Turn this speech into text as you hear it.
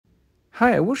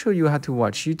Hi, I will show you how to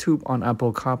watch YouTube on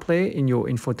Apple CarPlay in your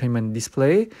infotainment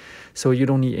display. So you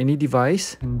don't need any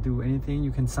device. You can do anything.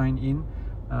 You can sign in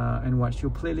and watch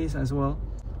your playlist as well.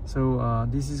 So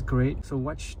this is great. So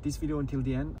watch this video until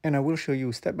the end. And I will show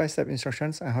you step-by-step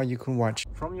instructions on how you can watch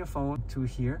from your phone to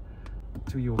here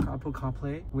to your Apple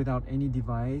CarPlay without any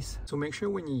device. So make sure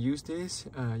when you use this,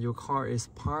 your car is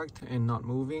parked and not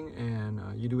moving, and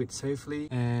you do it safely.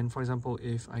 And for example,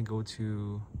 if I go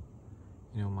to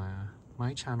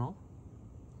my channel,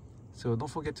 so don't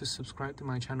forget to subscribe to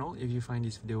my channel if you find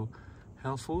this video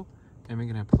helpful. And we're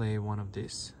gonna play one of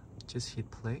this. Just hit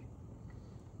play,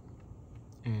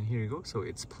 and here you go. So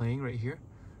it's playing right here.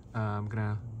 I'm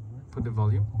gonna put the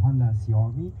volume.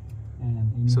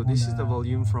 So this is the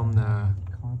volume from the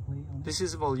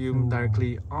volume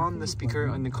directly on the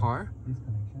speaker in the car,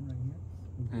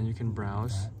 and you can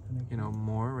browse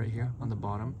more right here on the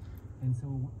bottom. And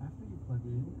so after you plug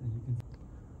in,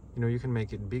 you can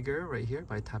make it bigger right here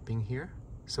by tapping here.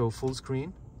 So full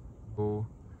screen, so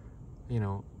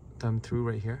thumb through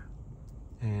right here,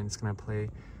 and it's gonna play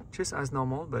just as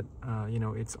normal, but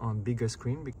it's on bigger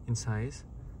screen in size.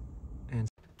 And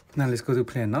now let's go to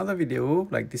play another video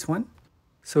like this one.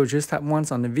 So just tap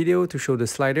once on the video to show the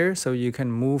slider, so you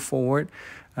can move forward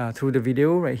through the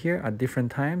video right here at different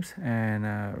times. And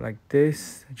like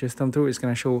this, just thumb through, it's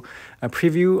gonna show a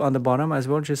preview on the bottom as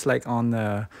well, just like on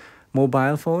the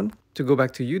mobile phone. To go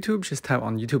back to YouTube, just tap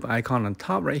on YouTube icon on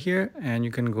top right here, and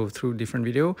you can go through different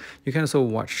video. You can also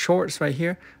watch shorts right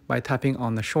here by tapping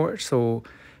on the short. So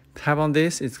tap on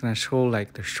this, it's gonna show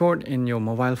like the short in your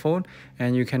mobile phone,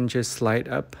 and you can just slide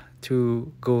up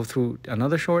to go through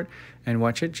another short and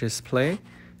watch it. Just play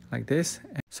like this.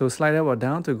 So slide up or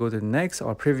down to go to the next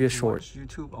or previous short. Watch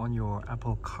YouTube on your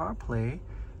Apple CarPlay.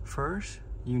 First,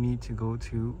 you need to go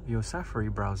to your Safari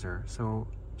browser. So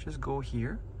just go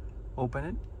here, open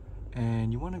it,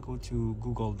 and you want to go to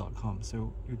google.com.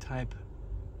 So you type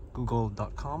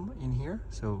google.com in here.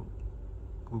 So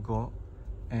Google,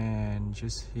 and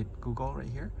just hit Google right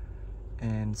here.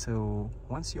 And so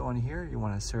once you're on here, you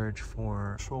want to search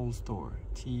for TrollStore,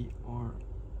 T-R.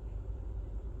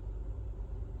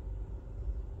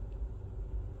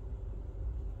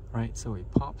 Right, so it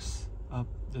pops up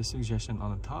the suggestion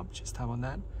on the top. Just tap on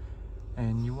that,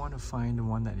 and you want to find the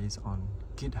one that is on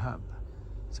GitHub.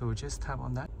 So just tap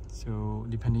on that. So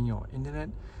depending your internet,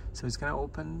 so it's gonna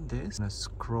open this. Gonna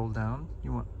scroll down.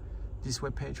 You want this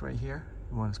web page right here.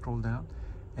 You want to scroll down,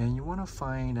 and you want to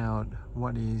find out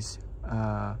what is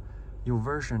your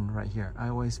version right here,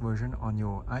 iOS version on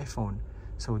your iPhone.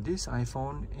 So this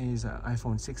iPhone is an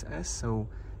iPhone 6s, so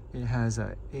it has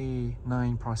a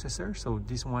A9 processor. So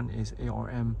this one is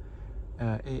ARM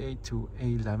A8 to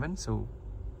A11. So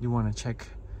you want to check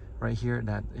right here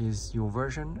that is your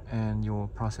version and your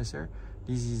processor.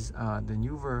 This is the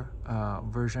newer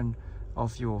version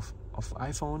of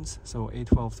iPhones, so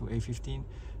A12 to A15.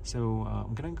 So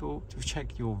I'm gonna go to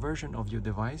check your version of your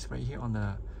device right here on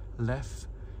the left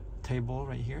table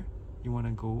right here. You want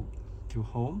to go to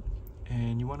home,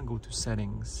 and you want to go to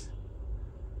settings.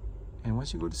 And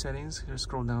once you go to settings, just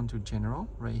scroll down to general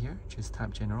right here. Just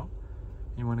tap general.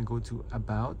 You want to go to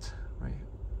about right here.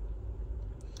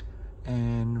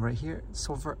 And right here,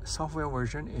 software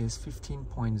version is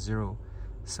 15.0.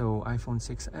 So iPhone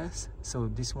 6s. So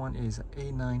this one is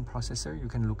A9 processor. You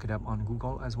can look it up on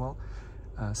Google as well.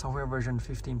 Software version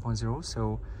 15.0.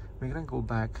 So we're gonna go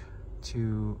back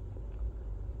to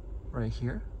right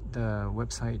here, the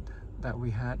website that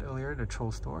we had earlier, the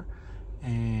TrollStore.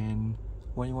 And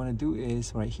what you want to do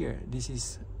is right here, this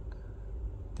is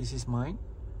mine,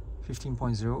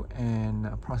 15.0, and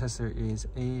processor is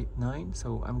A9.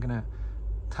 So I'm gonna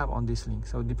tap on this link.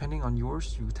 So depending on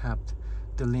yours, you tapped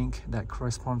the link that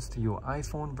corresponds to your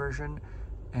iPhone version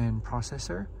and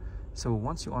processor. So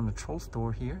once you're on the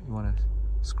TrollStore here, you want to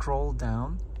scroll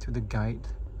down to the guide,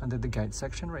 under the guide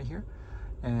section right here,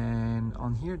 and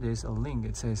on here there's a link.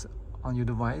 It says on your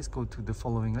device, go to the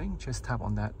following link. Just tap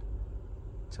on that.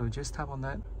 So just tap on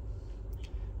that,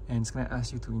 and it's gonna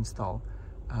ask you to install.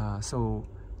 So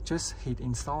just hit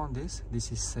install on this.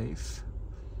 This is safe.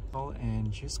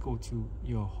 And just go to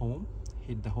your home,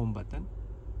 hit the home button.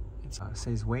 It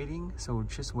says waiting, so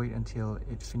just wait until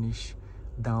it finish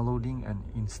downloading and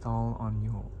install on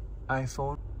your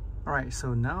iPhone. Alright,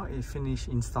 so now it finished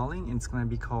installing. It's gonna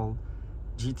be called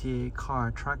GTA Car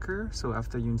Tracker. So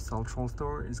after you install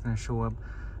TrollStore, it's gonna show up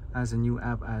as a new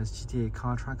app as GTA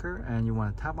Car Tracker, and you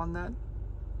want to tap on that,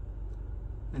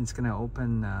 and it's gonna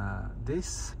open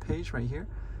this page right here,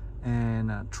 and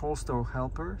TrollStore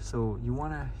helper. So you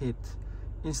want to hit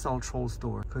install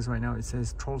TrollStore, because right now it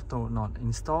says TrollStore not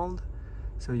installed.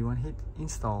 So you want to hit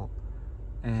install,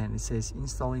 and it says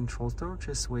installing TrollStore.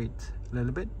 Just wait a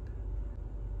little bit.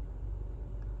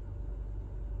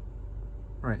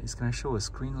 Right, it's gonna show a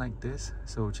screen like this,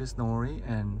 so just don't worry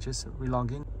and just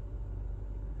relog in.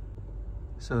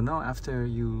 So now after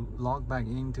you log back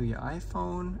into your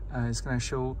iPhone, it's gonna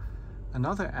show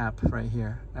another app right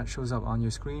here that shows up on your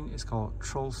screen. It's called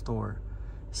TrollStore.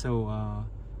 So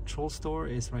TrollStore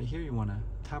is right here. You wanna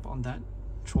tap on that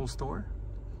TrollStore.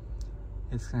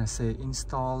 It's gonna say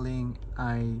installing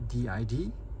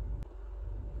ID.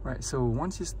 Right, so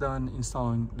once it's done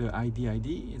installing the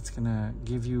ID, it's gonna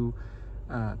give you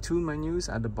two menus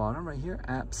at the bottom right here,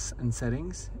 apps and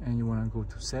settings, and you want to go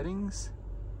to settings.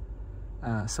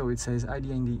 So it says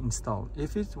ID installed.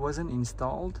 If it wasn't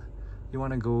installed, you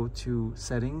want to go to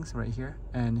settings right here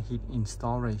and hit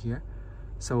install right here.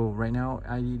 So right now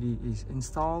ID is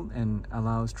installed and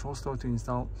allows TrollStore to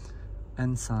install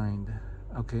unsigned.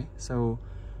 Okay, so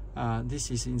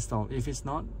this is installed. If it's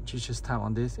not, just tap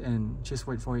on this and just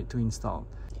wait for it to install.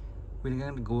 We're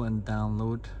going to go and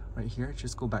download right here.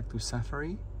 Just go back to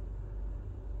Safari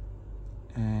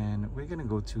and we're gonna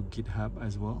go to GitHub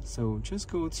as well. So just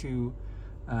go to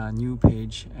new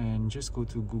page and just go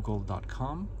to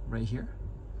google.com right here,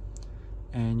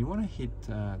 and you want to hit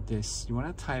this. You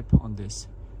want to type on this.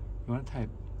 You want to type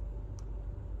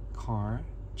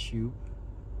CarTube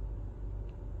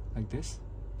like this,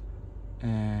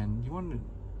 and you want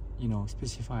to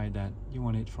specify that you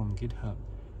want it from GitHub,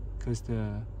 because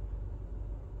the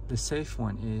safe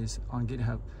one is on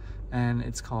GitHub, and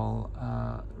it's called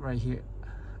right here,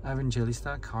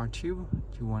 Evangelista CarTube.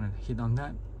 You want to hit on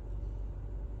that,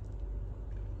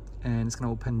 and it's going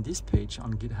to open this page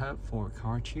on GitHub for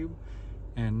CarTube.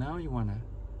 And now you want to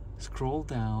scroll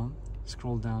down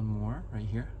more right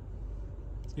here.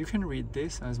 You can read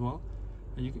this as well.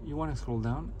 You want to scroll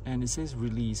down, and it says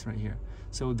release right here.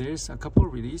 So there's a couple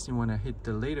release. You want to hit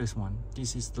the latest one.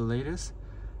 This is the latest.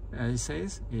 It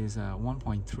says is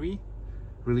 1.3,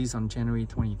 released on January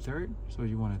 23rd. So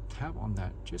you want to tap on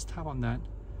that. Just tap on that,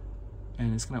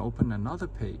 and it's going to open another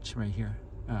page right here,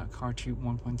 CarTube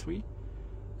 1.3,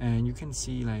 and you can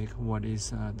see like what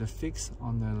is the fix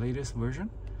on the latest version.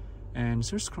 And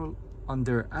just scroll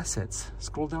under assets,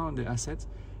 scroll down on the assets,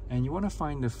 and you want to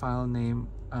find the file name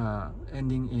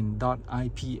ending in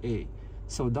 .ipa.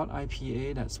 So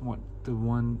 .ipa,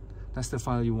 that's the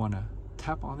file you want to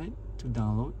tap on it to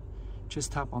download.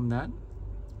 Just tap on that,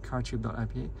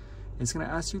 CarTube.ipa. It's going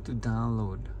to ask you to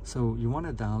download. So you want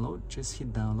to download, just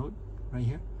hit download right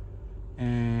here.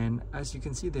 And as you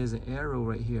can see, there's an arrow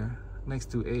right here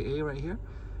next to AA right here,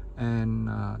 and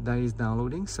that is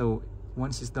downloading. So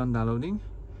once it's done downloading,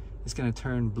 it's going to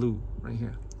turn blue right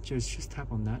here. Just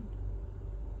tap on that.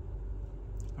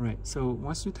 Alright, so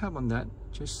once you tap on that,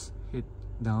 just hit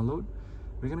download.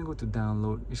 We're going to go to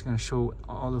download. It's going to show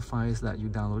all the files that you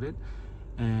downloaded.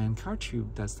 And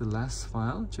CarTube, that's the last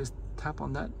file. Just tap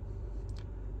on that,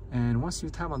 and once you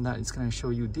tap on that, it's going to show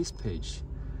you this page.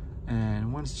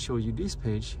 And once it shows you this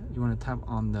page, you want to tap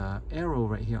on the arrow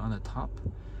right here on the top,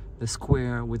 the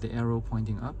square with the arrow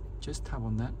pointing up. Just tap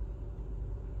on that,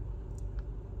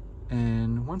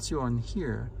 and once you're on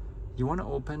here, you want to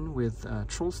open with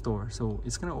TrollStore. So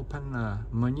it's going to open a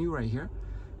menu right here,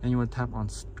 and you want to tap on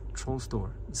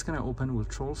TrollStore. It's going to open with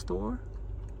TrollStore,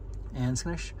 and it's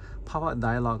going to pop out a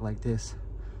dialog like this.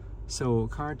 So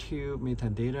CarTube,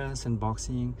 metadata,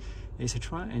 sandboxing,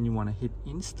 etc. And you want to hit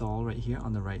install right here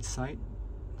on the right side.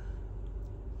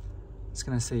 It's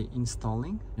going to say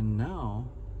installing. And now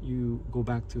you go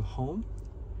back to home,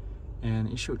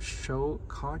 and it should show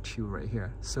CarTube right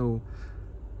here. So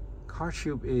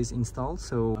CarTube is installed.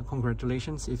 So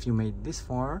congratulations if you made this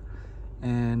far.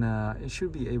 And you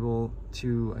should be able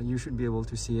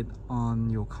to see it on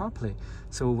your CarPlay.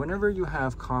 So whenever you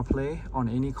have CarPlay on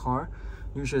any car,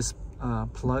 you just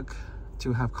plug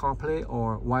to have CarPlay,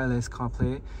 or wireless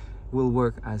CarPlay will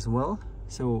work as well.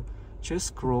 So just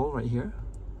scroll right here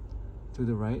to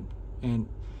the right, and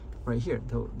right here,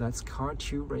 that's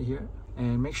CarTube right here,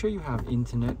 and make sure you have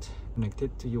internet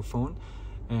connected to your phone.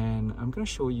 And I'm gonna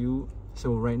show you.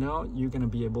 So right now you're gonna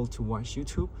be able to watch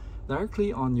YouTube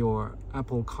directly on your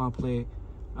Apple CarPlay,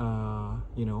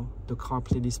 the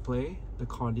CarPlay display, the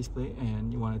car display,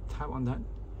 and you want to tap on that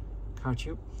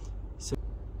CarTube.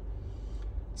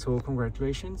 So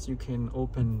congratulations, you can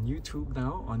open YouTube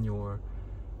now on your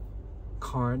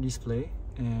car display,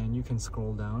 and you can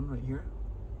scroll down right here.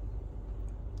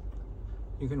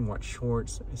 You can watch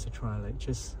shorts, etc., like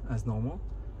just as normal.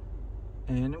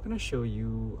 And I'm gonna show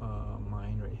you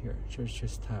mine right here.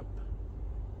 Just tap.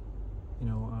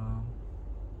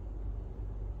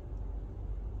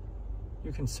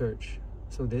 You can search.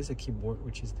 So there's a keyboard,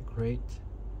 which is great.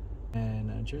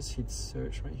 and just hit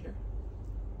search right here.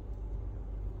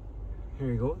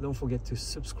 Here you go. Don't forget to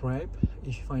subscribe.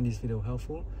 If you find this video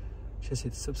helpful, just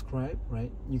hit subscribe,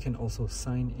 right? You can also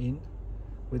sign in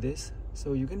with this,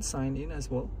 so you can sign in as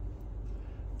well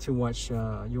to watch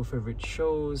your favorite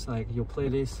shows, like your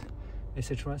playlist,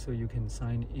 etc. So you can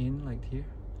sign in like here.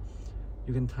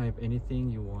 You can type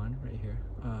anything you want right here.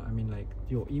 I mean, like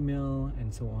your email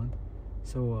and so on.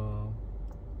 So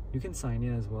you can sign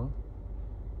in as well.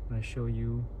 I'm gonna show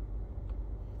you.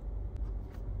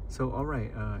 So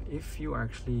alright, if you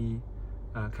actually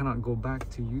cannot go back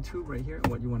to YouTube right here,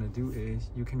 what you want to do is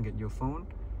you can get your phone,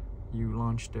 you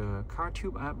launch the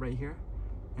CarTube app right here,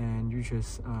 and you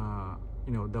just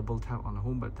you know, double tap on the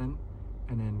home button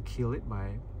and then kill it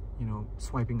by, you know,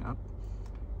 swiping up,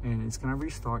 and it's gonna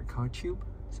restart CarTube.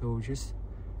 So just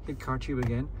hit CarTube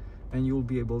again and you'll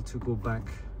be able to go back,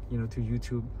 you know, to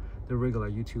YouTube, the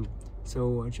regular YouTube.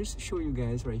 So just to show you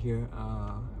guys right here,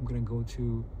 I'm gonna go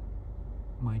to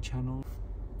my channel.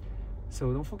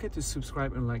 So don't forget to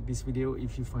subscribe and like this video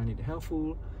if you find it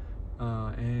helpful,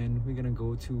 and we're gonna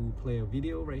go to play a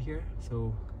video right here.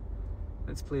 So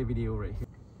let's play a video right here,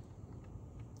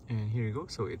 and here you go.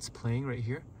 So it's playing right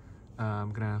here.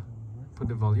 I'm gonna put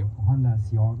the volume.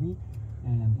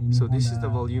 So this is the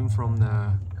volume from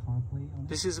the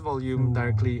this is volume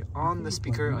directly on the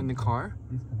speaker in the car,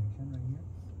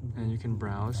 and you can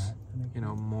browse, you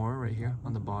know, more right here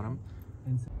on the bottom.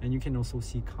 And you can also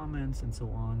see comments and so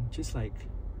on, just like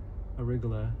a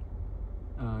regular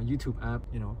YouTube app,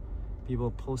 you know,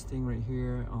 people posting right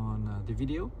here on the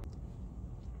video.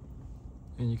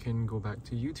 And you can go back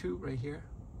to YouTube right here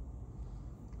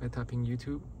by tapping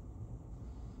YouTube.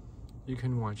 You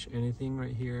can watch anything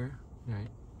right here,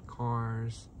 right?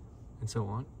 Cars and so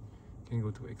on. You can go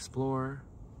to explore,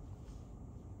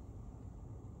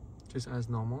 just as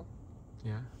normal.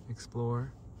 Yeah,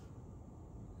 explore.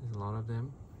 There's a lot of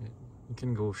them. You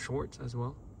can go shorts as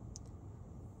well.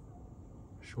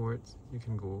 Shorts, you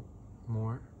can go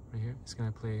more right here. It's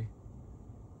gonna play,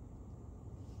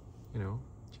 you know,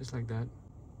 just like that.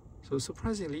 So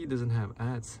surprisingly, it doesn't have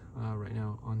ads right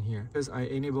now on here, because I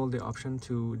enabled the option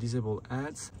to disable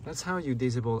ads. That's how you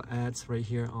disable ads right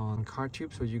here on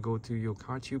CarTube. So you go to your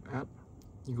CarTube app,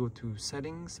 you go to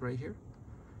settings right here,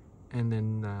 and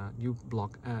then you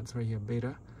block ads right here,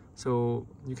 beta. So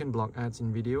you can block ads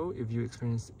in video. If you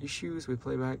experience issues with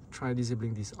playback, try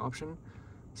disabling this option.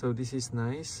 So this is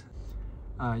nice.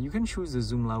 You can choose the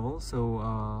zoom level.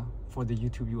 So for the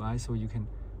YouTube UI, so you can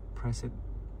press it,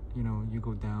 you know, you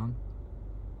go down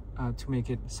to make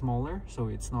it smaller, so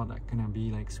it's not like gonna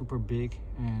be like super big,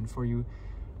 and for you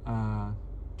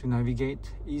to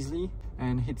navigate easily.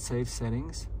 And hit save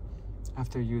settings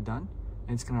after you're done,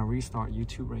 and it's gonna restart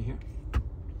YouTube right here.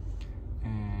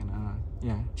 And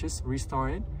yeah, just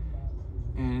restart it,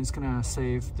 and it's gonna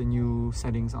save the new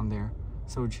settings on there.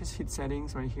 So just hit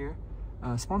settings right here.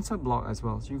 Sponsor block as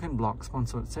well, so you can block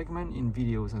sponsored segment in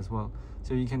videos as well.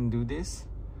 So you can do this.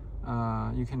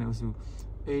 You can also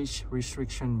age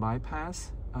restriction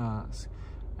bypass,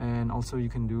 and also you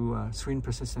can do screen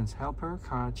persistence helper.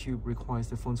 CarTube requires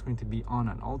the phone screen to be on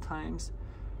at all times.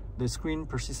 The screen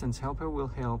persistence helper will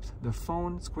help the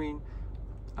phone screen,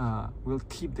 will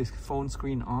keep the phone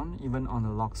screen on even on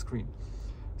a lock screen.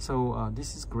 So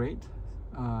this is great.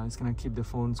 It's gonna keep the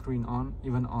phone screen on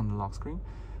even on the lock screen.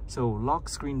 So lock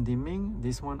screen dimming,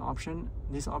 this option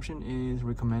is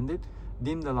recommended.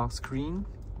 Dim the lock screen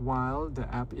while the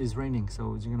app is running,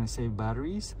 so you're gonna save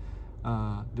batteries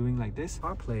doing like this.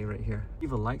 CarPlay right here,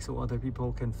 leave a like so other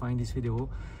people can find this video,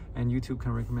 and YouTube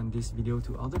can recommend this video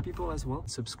to other people as well.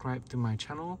 Subscribe to my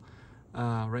channel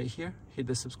right here, hit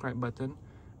the subscribe button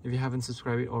if you haven't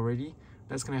subscribed already.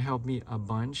 That's gonna help me a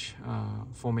bunch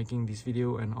for making this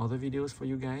video and other videos for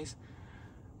you guys.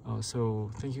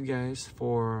 So thank you guys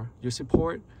for your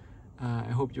support. I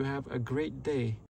hope you have a great day.